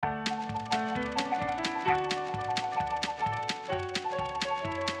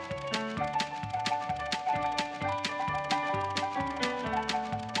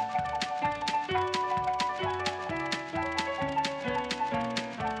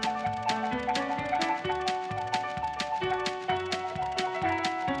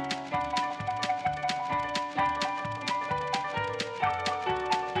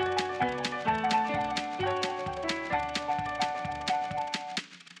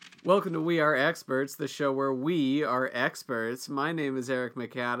Welcome to We Are Experts, the show where we are experts. My name is Eric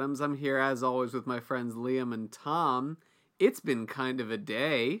McAdams. I'm here as always with my friends Liam and Tom. It's been kind of a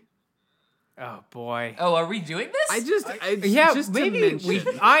day. Oh boy. Oh, are we doing this? Just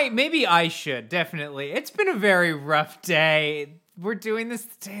maybe I should definitely. It's been a very rough day. We're doing this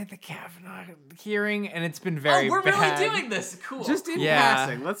the day of the Kavanaugh hearing, and it's been very bad. we're really doing this. Cool. Just in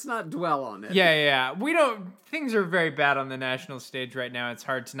passing. Let's not dwell on it. Yeah. Things are very bad on the national stage right now. It's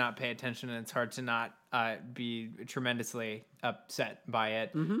hard to not pay attention, and it's hard to not be tremendously upset by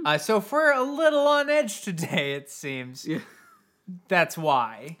it. Mm-hmm. So if we're a little on edge today, it seems. Yeah. That's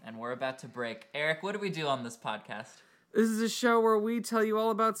why. And we're about to break. Eric, what do we do on this podcast? This is a show where we tell you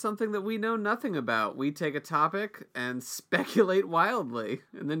all about something that we know nothing about. We take a topic and speculate wildly,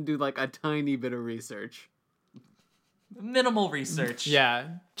 and then do like a tiny bit of research. Minimal research. Yeah.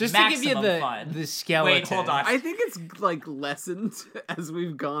 Just Maximum to give you fun. the skeleton. Wait, hold on. I think it's like lessened as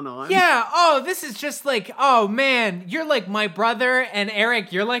we've gone on. Yeah, this is just like, oh man, you're like my brother, and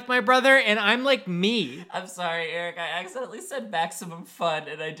Eric, you're like my brother, and I'm like me. I'm sorry, Eric. I accidentally said maximum fun,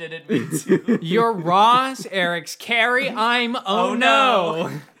 and I didn't mean to. You're Ross, Eric's Carrie, I'm Oh,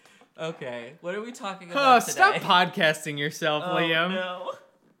 no. Okay, what are we talking Oh, about today? stop podcasting yourself, Oh, Liam. no.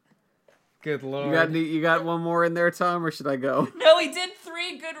 Good lord. You got one more in there, Tom, or should I go? No, he did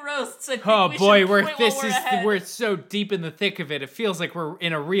 3 good roasts. I think Oh we boy, should quit while ahead. we're so deep in the thick of it. It feels like we're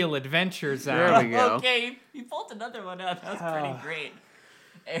in a real adventure zone. There we go. Okay, you pulled another one out. That was pretty great.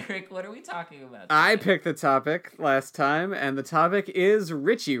 Eric, what are we talking about today? I picked the topic last time, and the topic is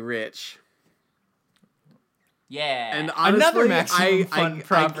Richie Rich. Yeah. And honestly, Another maximum fun I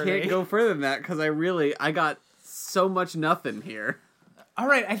property. can't go further than that because I got so much nothing here. All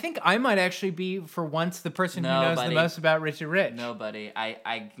right, I think I might actually be, for once, the person who No, knows buddy. the most about Richie Rich. No, buddy.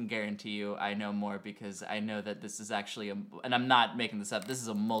 I can guarantee you I know more because I know that this is actually and I'm not making this up, this is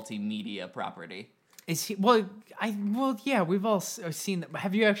a multimedia property. Is he? Yeah, we've all seen them.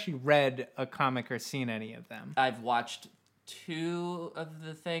 Have you actually read a comic or seen any of them? I've watched 2 of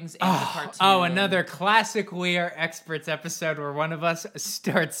the things and the cartoon. Oh, another classic We Are Experts episode where one of us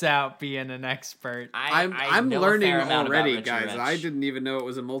starts out being an expert. I'm know a learning fair amount about already, Richie guys. Rich. I didn't even know it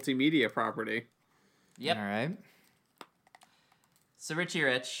was a multimedia property. Yep. All right. So Richie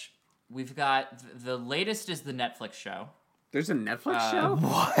Rich, we've got the latest is the Netflix show. There's a Netflix show?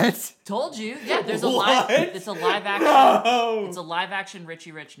 What? Told you. Yeah, there's a What? it's a live action. Oh. It's a live action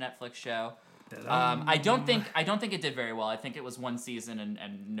Richie Rich Netflix show. I don't think it did very well. I think it was 1 season and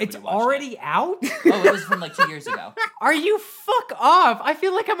nobody It's watched already it. out? Oh, it was from like 2 years ago. Are you fuck off? I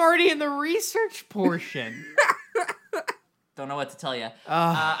feel like I'm already in the research portion. Don't know what to tell you.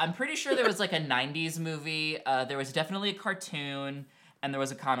 I'm pretty sure there was like a 90s movie. There was definitely a cartoon. And there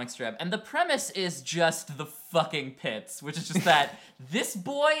was a comic strip. And the premise is just the fucking pits, which is just that this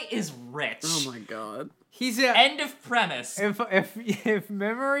boy is rich. Oh my god. He's a... End of premise. If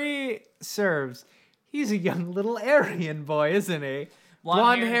memory serves, he's a young little Aryan boy, isn't he?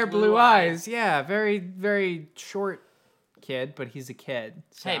 Blonde hair, blue eyes. Yeah, very, very short kid, but he's a kid.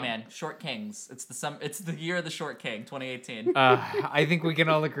 So. Hey man, Short Kings. It's the year of the Short King, 2018. I think we can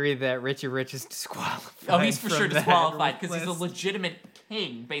all agree that Richie Rich is disqualified. Oh, he's for from sure that disqualified because he's a list. legitimate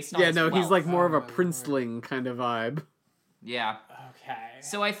king based on Yeah, his no, he's wealth. like more of a princeling kind of vibe. Yeah. Okay.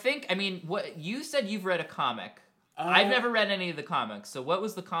 So I mean, what you said you've read a comic. I've never read any of the comics. So what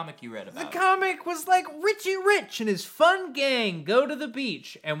was the comic you read about? The comic was like Richie Rich and his fun gang go to the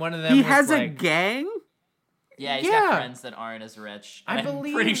beach, and one of them He was has like, a gang? Yeah, he's Yeah. got friends that aren't as rich. I I'm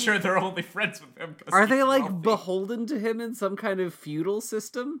believe- pretty sure they're only friends with him. 'Cause Are he's they like wealthy. beholden to him in some kind of feudal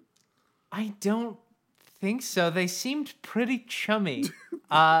system? I don't think so. They seemed pretty chummy.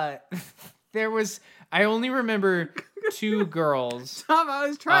 I only remember 2 girls. Tom, I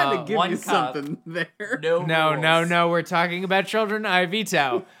was trying to give one you cup. something there. No, we're talking about children. I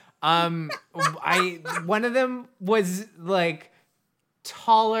veto. One of them was like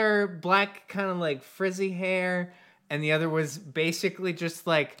taller, black, kind of like frizzy hair, and the other was basically just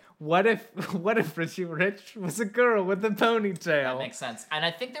like, what if Richie Rich was a girl with a ponytail? That makes sense. And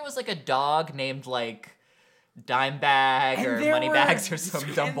I think there was like a dog named like Dimebag And or there Moneybags were- or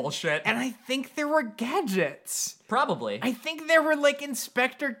some dumb bullshit. And I think there were gadgets. Probably. I think there were like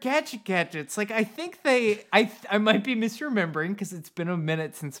Inspector gadgets. Like I think I might be misremembering because it's been a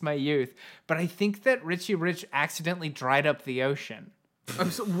minute since my youth, but I think that Richie Rich accidentally dried up the ocean.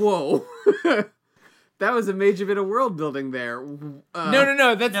 Whoa. That was a major bit of world building there. No.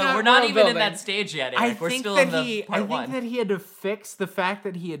 That's No, not we're not world even building. in that stage yet, I Eric. We're think still that in the he. part I think one. that he had to fix the fact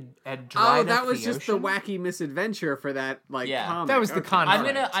that he had dried Oh, up that was the just the ocean. wacky misadventure for that Yeah. comic. That was the Okay.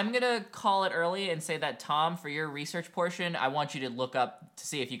 conflict. I'm gonna call it early and say that Tom, for your research portion, I want you to look up to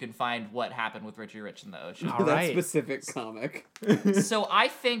see if you can find what happened with Richie Rich in the ocean. All that right. specific comic. So I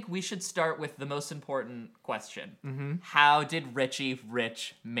think we should start with the most important question: Mm-hmm. How did Richie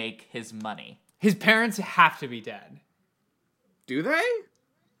Rich make his money? His parents have to be dead. Do they?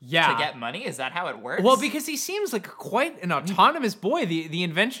 Yeah. To get money? Is that how it works? Well, because he seems like quite an autonomous boy. The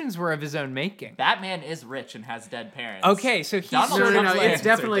inventions were of his own making. Batman is rich and has dead parents. Okay, so he's Donald sort No, of Trump's no, parents it's are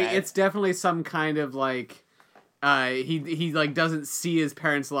definitely dead. some kind of he like doesn't see his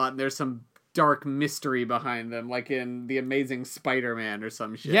parents a lot, and there's some dark mystery behind them, like in The Amazing Spider-Man or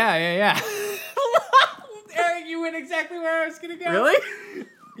some shit. Yeah. Eric, you went exactly where I was gonna go. Really?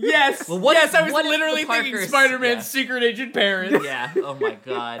 Yes. Well, what yes, if- I was what if literally the thinking Parkers- Spider-Man's yeah. secret agent parents. Yeah. Oh my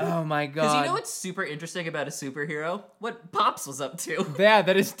god. Oh my Because god. you know what's super interesting about a superhero? What Pops was up to. Yeah,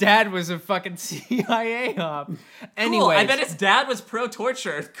 that his dad was a fucking CIA op. Cool. Anyway, I bet his dad was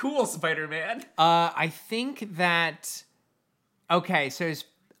pro-torture. Cool, Spider-Man. I think that. Okay, so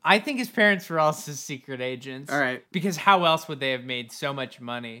I think his parents were also secret agents. All right. Because how else would they have made so much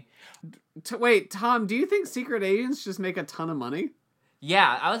money? Wait, Tom, do you think secret agents just make a ton of money?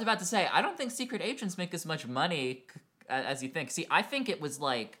 Yeah, I was about to say, I don't think secret agents make as much money as you think. See, I think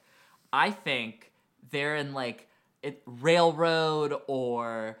they're in railroad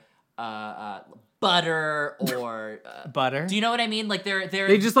or butter or Butter. do you know what I mean? Like they're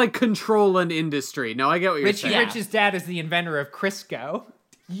They just control an industry. No, I get what you're Richie saying. Yeah. Rich's dad is the inventor of Crisco.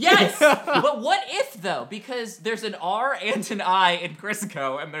 Yes, but what if though? Because there's an R and an I in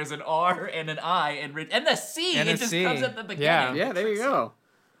Crisco, and there's an R and an I in and the C. And it a just C. comes at the beginning. Yeah. Yeah, there you go.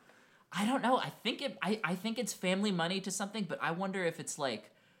 I don't know. I think it's family money to something, but I wonder if it's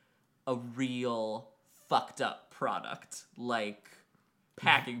like a real fucked up product, like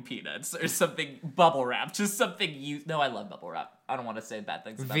packing peanuts or something, bubble wrap, just something you. No, I love bubble wrap. I don't want to say bad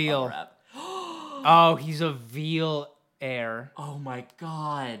things about Veal. bubble wrap. Oh, he's a veal heir. Oh my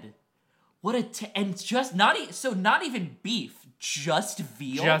god. What a and just not not even beef, just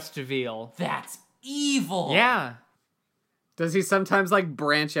veal. Just veal. That's evil. Yeah. Does he sometimes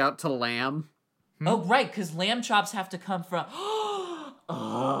branch out to lamb? Oh right, because lamb chops have to come from.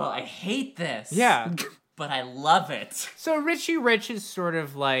 Oh, I hate this. Yeah. But I love it. So Richie Rich is sort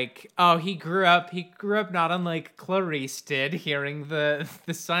of he grew up not unlike Clarice did, hearing the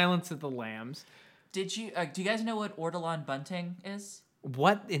silence of the lambs. Did you? Do you guys know what Ortolan Bunting is?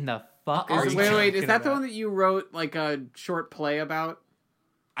 What in the fuck I'll are you Wait, talking is that the about? one that you wrote a short play about?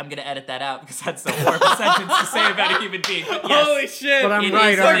 I'm gonna edit that out because that's a horrible sentence to say about a human being. But yes, Holy shit! But I'm it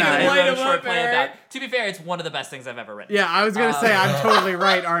right, is aren't something I? I Light wrote a him short up, play Eric. about. To be fair, it's one of the best things I've ever written. Yeah, I was gonna say I'm totally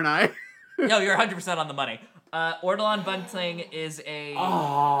right, aren't I? No, you're 100% on the money. Ortolan Bunting is it's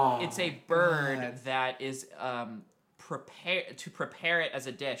a bird God. that is prepare it as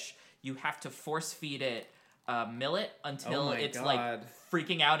a dish. You have to force feed it millet until Oh my it's God.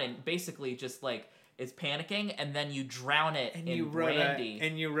 freaking out and basically just is panicking, and then you drown it in brandy.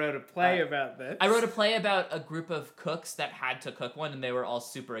 you wrote a play about this. I wrote a play about a group of cooks that had to cook one, and they were all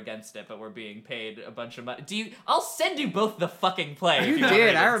super against it, but were being paid a bunch of money. I'll send you both the fucking play. if You want did.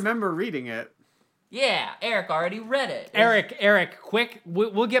 read I it. remember reading it. Yeah, Eric already read it. Eric, quick.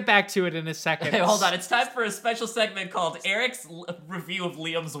 We'll get back to it in a second. Okay, hold on. It's time for a special segment called Eric's review of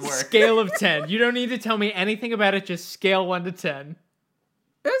Liam's work. Scale of 10. You don't need to tell me anything about it. Just scale 1 to 10.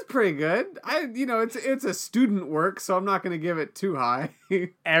 It's pretty good. It's a student work, so I'm not gonna give it too high.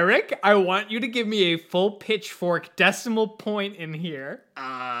 Eric, I want you to give me a full pitchfork decimal point in here.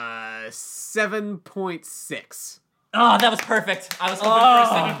 7.6. Oh, that was perfect. I was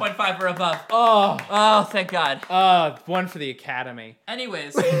hoping for a 7.5 or above. Oh, thank God. 1 for the Academy.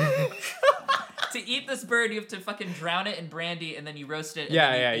 Anyways, to eat this bird, you have to fucking drown it in brandy, and then you roast it, and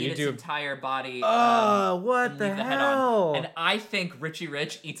Yeah, then yeah, you you eat do. its entire body. What and leave the head on. And I think Richie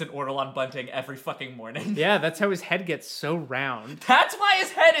Rich eats an Ortolan Bunting every fucking morning. Yeah, that's how his head gets so round. That's why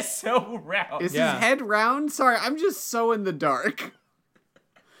his head is so round. Is Yeah. his head round? Sorry, I'm just so in the dark.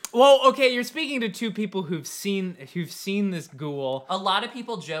 Well, okay, you're speaking to two people who've seen this ghoul. A lot of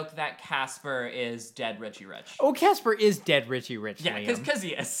people joke that Casper is dead Richie Rich. Oh, Casper is dead Richie Rich, Yeah, Liam. because he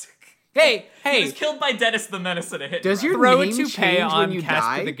is. Hey, He was killed by Dennis the Menace in a hit. Does and your run. throw a name toupee change on when you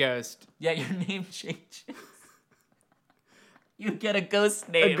Casper die? the Ghost. Yeah, your name changes. You get a ghost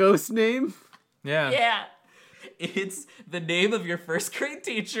name. A ghost name? Yeah. Yeah. It's the name of your first grade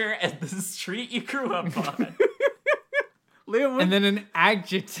teacher and the street you grew up on. Liam, what? and then an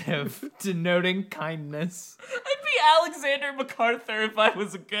adjective denoting kindness. I'd be Alexander MacArthur if I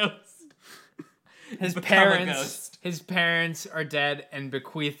was a ghost. His Become a parents, ghost. his parents are dead and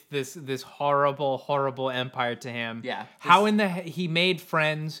bequeathed this horrible empire to him. Yeah. How he made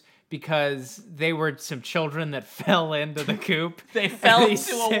friends because they were some children that fell into the coop. They fell And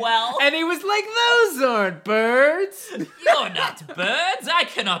into a well. And he was like, "Those aren't birds." You're not birds. I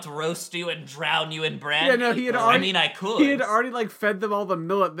cannot roast you and drown you in brandy. Yeah, no, he had I already- mean, I could. He had already like fed them all the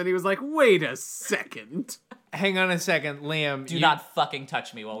millet. Then he was like, "Wait a second." Hang on a second, Liam. Do not fucking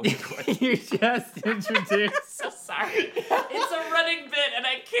touch me while we record. You just introduced. So sorry. It's a running bit and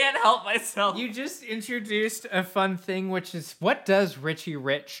I can't help myself. You just introduced a fun thing, which is what does Richie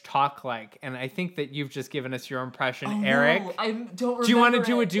Rich talk like? And I think that you've just given us your impression, Eric. No, I don't remember. Do you want to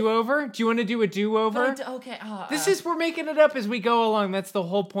do a do-over? Do you want to do a do-over? Okay. We're making it up as we go along. That's the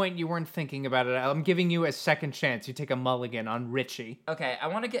whole point. You weren't thinking about it. I'm giving you a second chance. You take a mulligan on Richie. Okay, I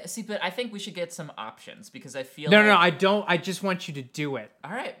want to but I think we should get some options because I feel No, I don't. I just want you to do it. All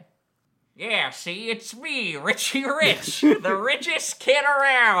right. Yeah, see, it's me, Richie Rich, the richest kid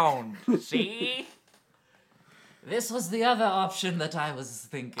around. See? This was the other option that I was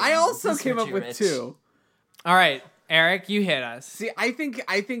thinking. I also This is came up Richie with Rich. 2. All right, Eric, you hit us. See, I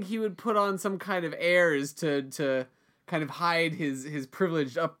think he would put on some kind of airs to kind of hide his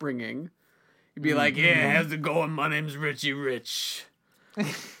privileged upbringing. He'd be like, "Yeah, how's it going? My name's Richie Rich.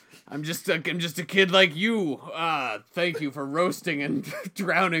 I'm just a kid like you. Thank you for roasting and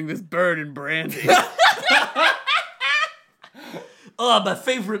drowning this bird in brandy." Oh, my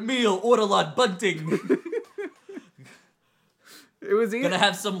favorite meal, Ortolan bunting. It was Gonna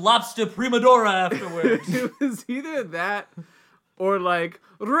have some lobster primadora afterwards. it was either that or like,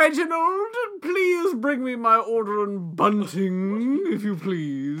 "Reginald, please bring me my order and bunting, if you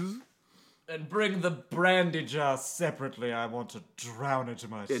please." And bring the brandy jar separately. I want to drown it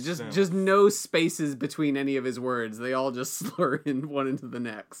myself. Yeah, just no spaces between any of his words. They all just slur in one into the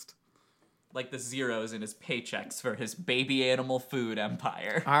next. Like the zeros in his paychecks for his baby animal food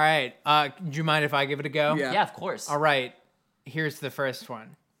empire. All right. Do you mind if I give it a go? Yeah. Yeah, of course. All right. Here's the first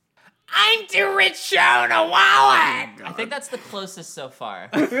one. I'm too rich to own a wallet. I think that's the closest so far.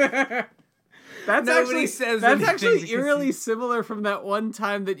 That's Nobody actually says that's anything actually because eerily similar from that one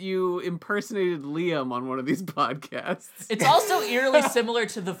time that you impersonated Liam on one of these podcasts. It's also eerily similar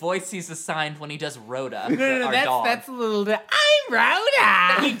to the voice he's assigned when he does Rhoda, No, our dog. that's a little bit. I'm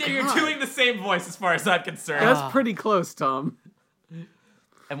Rhoda. You're doing the same voice as far as I'm concerned. That's pretty close, Tom.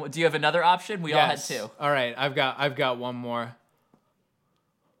 And do you have another option? We all had two. All right, I've got one more.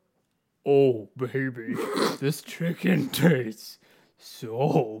 Oh, baby, this chicken tastes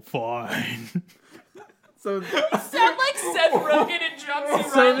so fine. So Sound like Seth Rogen and John C.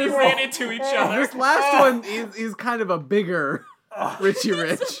 So Reilly this- ran into each other. this last one is kind of a bigger Richie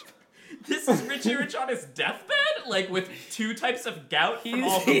Rich. This is Richie Rich on his deathbed, like with 2 types of gout from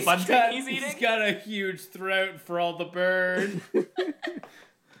all the bunting he's eating. got a huge throat for all the bird.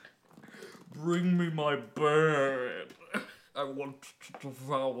 Bring me my bird. I want to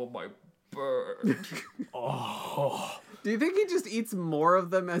devour my bird. Do you think he just eats more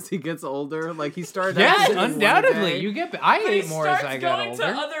of them as he gets older? Like he started out Yes, eating one a undoubtedly. day? You get. I He ate more as starts I got going older. to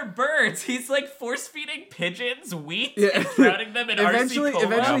other birds. He's like force feeding pigeons wheat Yeah. and drowning them in Eventually, RC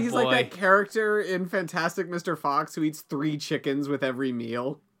Cola. he's boy. like that character in Fantastic Mr. Fox who eats 3 chickens with every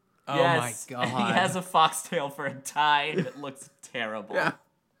meal. Oh Yes, my god. and he has a foxtail for a tie, and it looks terrible. Yeah.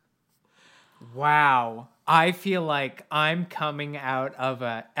 Wow. I feel like I'm coming out of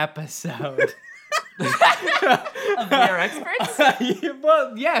a episode. Of their experts?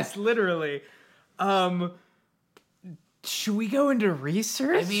 Well, yes, literally. Should we go into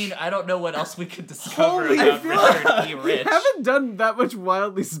research? I mean, I don't know what else we could discover Holy- about I feel like Richard E. Rich. We haven't done that much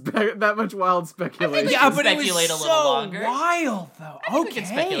wild speculation. we yeah, can but it was speculate a little so longer. wild, though. I think we can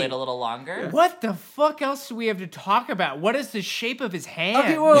speculate a little longer. What the fuck else do we have to talk about? What is the shape of his hand?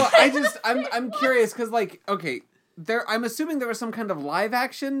 Okay, well, I'm curious because okay, I'm assuming there was some kind of live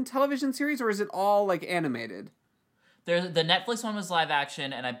action television series, or is it all like animated? The Netflix one was live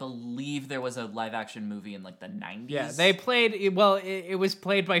action, and I believe there was a live action movie in like the 90s. Yeah, they played. Well, it was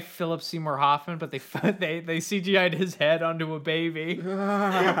played by Philip Seymour Hoffman, but they CGI'd his head onto a baby.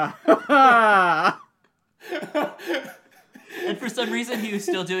 And for some reason, he was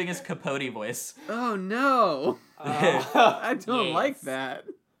still doing his Capote voice. Oh no! I don't Yes. like that.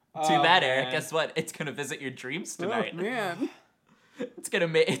 Too bad, man. Eric. Guess what? It's gonna visit your dreams Oh tonight. man! It's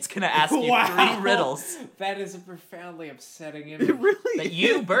gonna ask you Wow. 3 riddles That is a profoundly upsetting It image. really that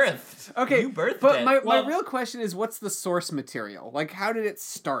you is. birthed. Okay, You birthed but it. my Well- real question is, what's the source material? Like, how did it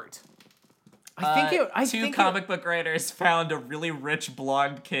start? Two comic book writers found a really rich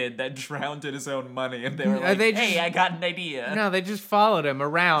blonde kid that drowned in his own money, and they were like, "Hey, I got an idea." No, they just followed him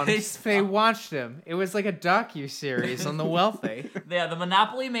around. They They watched him. It was like a docu-series on the wealthy. Yeah, the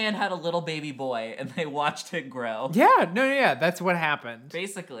Monopoly man had a little baby boy, and they watched it grow. Yeah, that's what happened.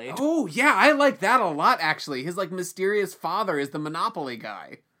 Basically. Oh, yeah, I like that a lot, actually. His, like, mysterious father is the Monopoly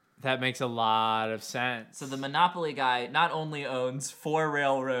guy. That makes a lot of sense. So the Monopoly guy not only owns 4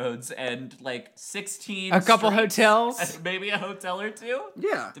 railroads and like 16 a couple streets, hotels, maybe a hotel or two.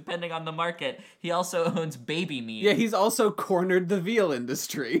 Yeah. Depending on the market. He also owns baby meat. Yeah, he's also cornered the veal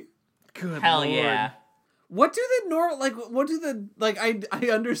industry. Good Hell Lord. yeah. What do I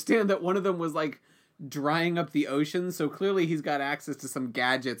understand that one of them was, like, drying up the ocean, so clearly he's got access to some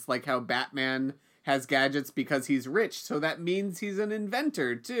gadgets, like how Batman has gadgets because he's rich, so that means he's an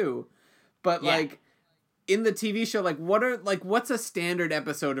inventor too. But like in the TV show, like what's a standard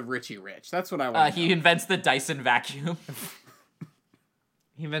episode of Richie Rich? That's what I want. He invents the Dyson vacuum.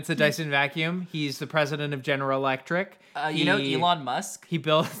 He invents the Dyson vacuum. He's the president of General Electric. You know Elon Musk? He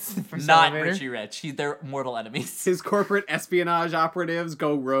builds the first Not elevator. Richie Rich. They're mortal enemies. His corporate espionage operatives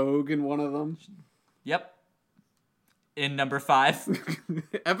go rogue in one of them. Yep. In number 5.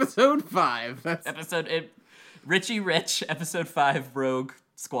 Episode 5. That's Richie Rich, episode 5, Rogue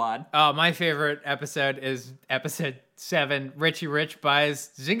Squad. Oh, my favorite episode is episode 7. Richie Rich buys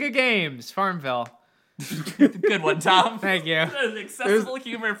Zynga Games, Farmville. Good one, Tom. Thank you. Accessible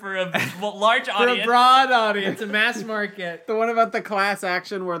humor for a large For audience. a broad audience, a mass market. the one about the class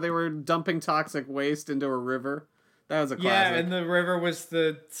action where they were dumping toxic waste into a river. That was a classic. Yeah, and the river was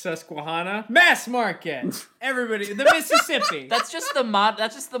the Susquehanna. Mass market. Everybody, the Mississippi. That's just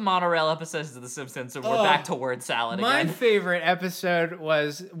the monorail episodes of The Simpsons, and we're back to word salad My again. favorite episode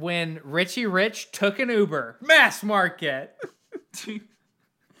was when Richie Rich took an Uber. Mass market.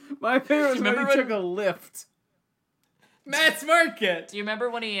 My favorite was when remember he when- took a lift. Mass market. Do you remember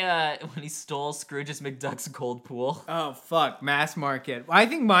when he stole Scrooge's McDuck's gold pool? Oh, fuck. Mass market. I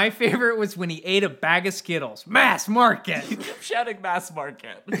think my favorite was when he ate a bag of Skittles. Mass market. You kept shouting mass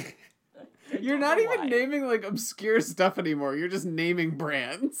market. You're not know even why. naming like obscure stuff anymore. You're just naming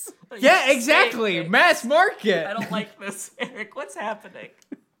brands. Yeah, exactly. Eric, Mass market. I don't like this. Eric, what's happening?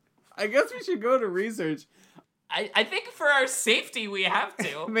 I guess we should go to research. I think for our safety, we have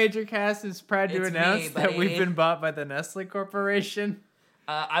to. Major Cast is proud to It's me, announce that buddy. we've been bought by the Nestle Corporation.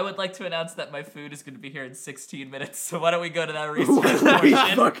 I would like to announce that my food is going to be here in 16 minutes, so why don't we go to that research We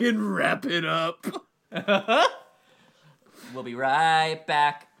portion? fucking wrap it up. We'll be right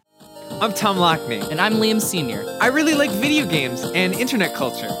back. I'm Tom Lockney. And I'm Liam Sr., I really like video games and internet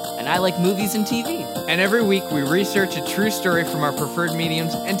culture. and I like movies and TV. And every week we research a true story from our preferred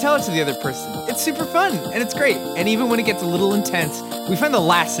mediums and tell it to the other person. It's super fun and it's great. And even when it gets a little intense, we find the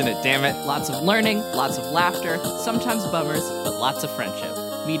laughs in it, damn it. Lots of learning, lots of laughter, sometimes bummers, but lots of friendship.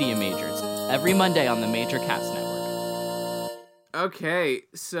 Media Majors, every Monday on the Major Cast Network. Okay,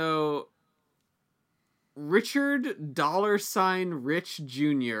 so Richard $ Rich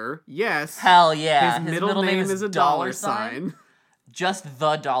Jr. Yes. Hell yeah. His middle name is a dollar sign. Just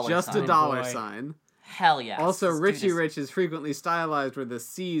the dollar Just sign. a dollar boy. sign. Hell yeah. Also, Let's do Richie this. Rich is frequently stylized where the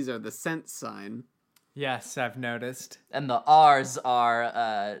C's are the cent sign. Yes, I've noticed. And the R's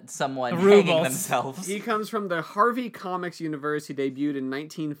are someone Rubles. hanging themselves. He comes from the Harvey Comics universe. He debuted in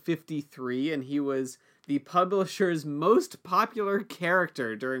 1953, and he was the publisher's most popular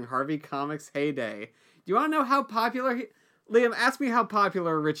character during Harvey Comics' heyday. Do you want to know how popular Liam, ask me how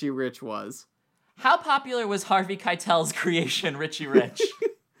popular Richie Rich was. How popular was Harvey Keitel's creation, Richie Rich?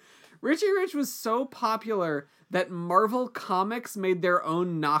 Richie Rich was so popular that Marvel Comics made their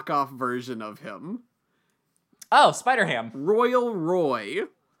own knockoff version of him. Oh, Spider-Ham. Royal Roy.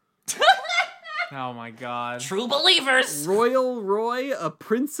 Oh my god. True believers. Royal Roy, a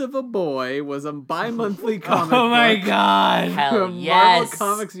prince of a boy, was a bi-monthly comic Oh my book god. Hell from yes. Marvel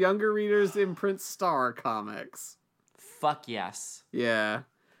Comics younger readers imprint Star Comics. Fuck yes. Yeah.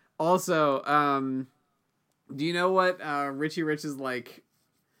 Also, do you know what Richie Rich's like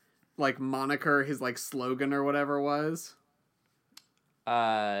moniker, his like slogan or whatever was?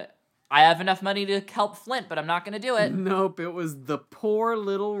 I have enough money to help Flint, but I'm not gonna do it. Nope, it was the poor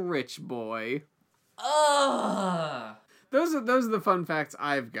little rich boy. Ugh. Those are the fun facts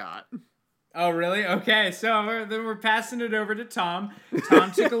I've got. Oh, really? Okay, so then we're passing it over to Tom.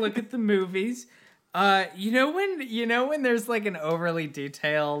 Tom took a look at the movies. You know when there's like an overly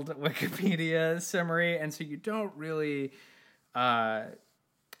detailed Wikipedia summary, and so you don't really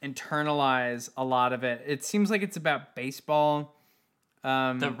internalize a lot of it. It seems like it's about baseball.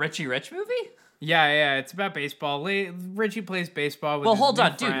 The Richie Rich movie? Yeah, it's about baseball. Richie plays baseball with Well, his hold new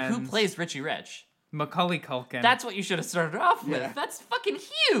on, dude. friends. Who plays Richie Rich? Macaulay Culkin. That's what you should have started off with. Yeah. That's fucking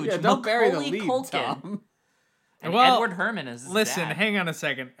huge. Yeah, don't bury the Macaulay lead, Culkin. Tom. And Well, Edward Herman is his Listen, dad. hang on a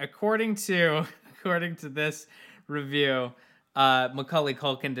second. According to this review, Macaulay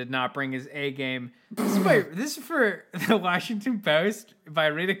Culkin did not bring his A game. This is for the Washington Post by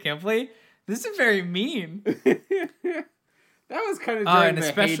Rita Kimpley. This is very mean. That was kind of Oh, during and the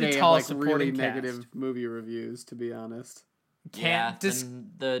especially heyday tall of like really supporting negative cast. movie reviews, to be honest. Yeah, Can't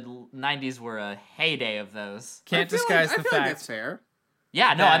the 90s were a heyday of those. can't I feel disguise like, the I feel like fact that's fair.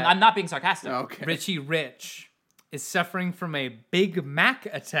 Yeah, no, That- I'm not being sarcastic. Okay. Richie Rich is suffering from a Big Mac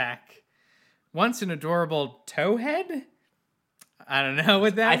attack. Once an adorable towhead? I don't know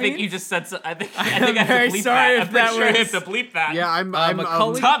what that I means. think you just said so. I think I I'm have very to bleep sorry that. if I'm that pretty sure I was- have to bleep that. Yeah, I'm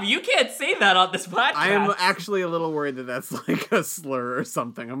Macaulay- Tom, you can't say that on this podcast. I am actually a little worried that that's like a slur or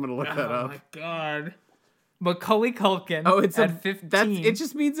something. I'm gonna look that Oh up. my god. Macaulay Culkin. Oh, it's at a 15. It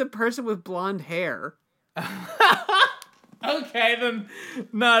just means a person with blonde hair. Okay, then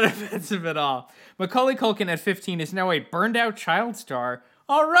not offensive at all. Macaulay Culkin at 15 is now a burned out child star.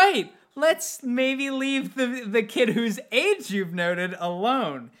 All right, let's maybe leave the kid whose age you've noted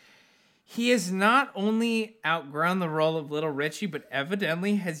alone. He has not only outgrown the role of Little Richie, but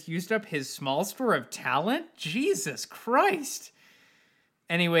evidently has used up his small store of talent. Jesus Christ.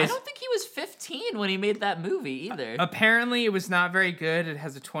 I Anyways, don't think he was 15 when he made that movie either. apparently it was not very good. It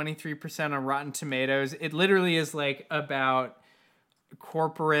has a 23% on Rotten Tomatoes. It literally is like about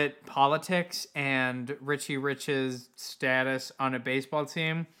corporate politics and Richie Rich's status on a baseball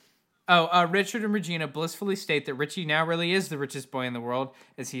team. Oh, Richard and Regina blissfully state that Richie now really is the richest boy in the world,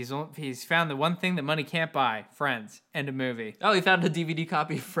 as he's found the one thing that money can't buy: friends. End of movie. Oh, he found a DVD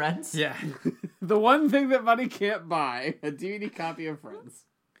copy of Friends? Yeah. The one thing that money can't buy: a DVD copy of Friends.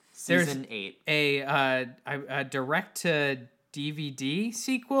 Season 8. A direct to DVD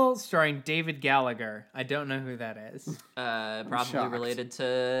sequel starring David Gallagher. I don't know who that is. Probably shocked. related to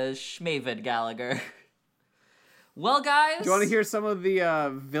Schmavid Gallagher. Well, guys. Do you want to hear some of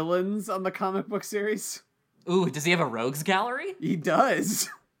the villains on the comic book series? Ooh, does he have a rogues gallery? He does.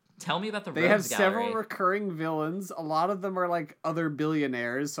 Tell me about the They have rogues gallery. several recurring villains. A lot of them are like other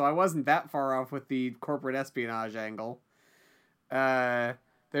billionaires, so I wasn't that far off with the corporate espionage angle.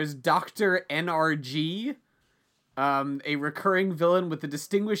 There's Dr. NRG, a recurring villain with the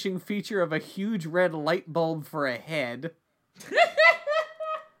distinguishing feature of a huge red light bulb for a head.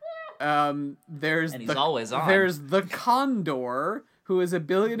 There's And he's always on. There's the Condor, who is a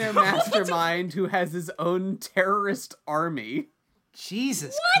billionaire mastermind who has his own terrorist army.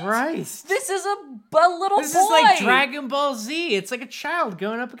 Jesus Christ. This is a little This boy. is like Dragon Ball Z. It's like a child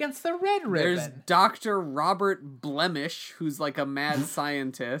going up against the Red Ribbon. There's Dr. Robert Blemish, who's like a mad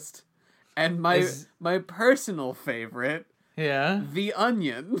scientist. And my personal favorite, Yeah. The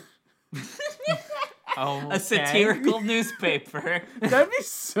Onion. Oh, A satirical newspaper. That'd be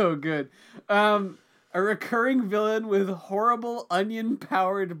so good. A recurring villain with horrible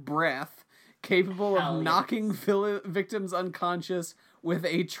onion-powered breath, capable Hell of yes. knocking victims unconscious with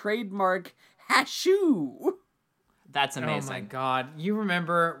a trademark hashoo. That's Oh amazing. my god. You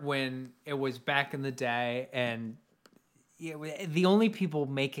remember when it was back in the day and the only people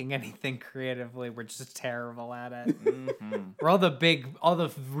making anything creatively were just terrible at it. Where all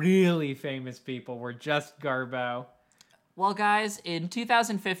the really famous people were just garbo. Well, guys, in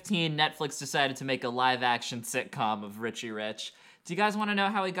 2015, Netflix decided to make a live-action sitcom of Richie Rich. Do you guys want to know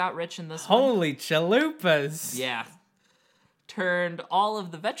how he got rich in this one? Holy chalupas. Yeah. Turned all of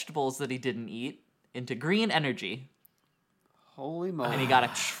the vegetables that he didn't eat into green energy. Holy moly. And he got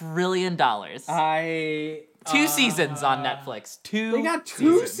 $1 trillion. Two seasons on Netflix. They got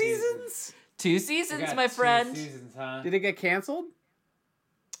two seasons? 2 seasons, my friend. Did it get canceled?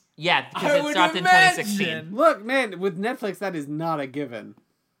 Yeah, I because it would dropped in imagine. 2016. Look, man, with Netflix, that is not a given.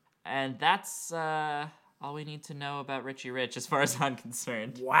 And that's all we need to know about Richie Rich as far as I'm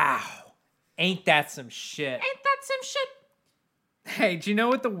concerned. Wow. Ain't that some shit? Ain't that some shit? Hey, do you know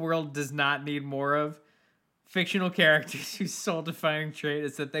what the world does not need more of? Fictional characters whose sole defining trait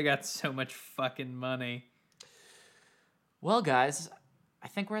is that they got so much fucking money. Well, guys, I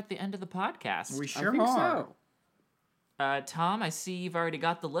think we're at the end of the podcast. We I sure think are. so. Tom, I see you've already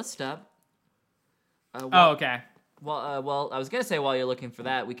got the list up. Oh, okay. Well, I was gonna say while you're looking for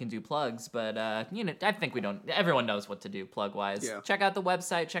that, we can do plugs, but I think we don't. Everyone knows what to do plug-wise. Yeah. Check out the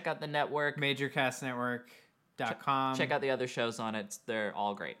website. Check out the network. MajorCastNetwork.com. Check out the other shows on it. They're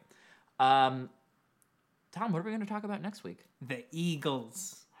all great. Tom, what are we gonna talk about next week? The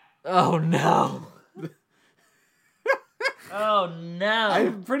Eagles. Oh no! Oh no.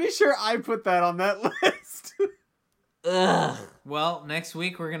 I'm pretty sure I put that on that list. Ugh. Well, next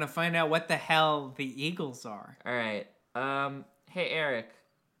week we're gonna find out what the hell the Eagles are. All right. Hey Eric.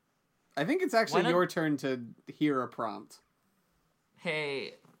 I think it's actually Why not- your turn to hear a prompt.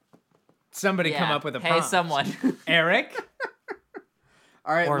 Hey. Somebody come Yeah. up with a Hey, prompt. someone. Eric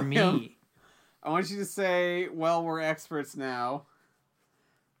All right, or Liam, me. I want you to say, well, we're experts now.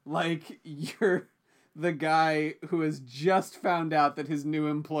 Like you're the guy who has just found out that his new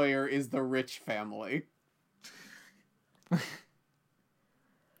employer is the Rich family. Well,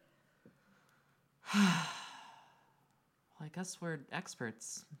 I guess we're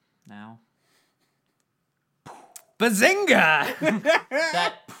experts now. Bazinga!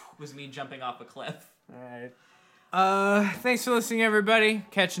 That was me jumping off a cliff. Thanks for listening, everybody.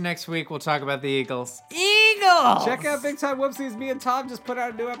 Catch you next week. We'll talk about the Eagles. Eagles! Check out Big Time Whoopsies. Me and Tom just put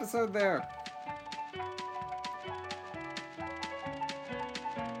out a new episode there.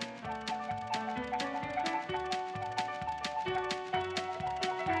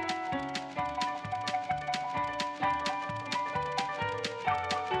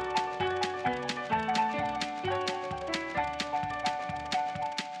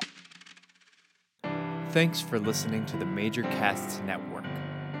 Thanks for listening to the Major Casts Network.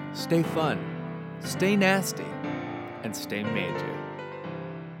 Stay fun, stay nasty, and stay major.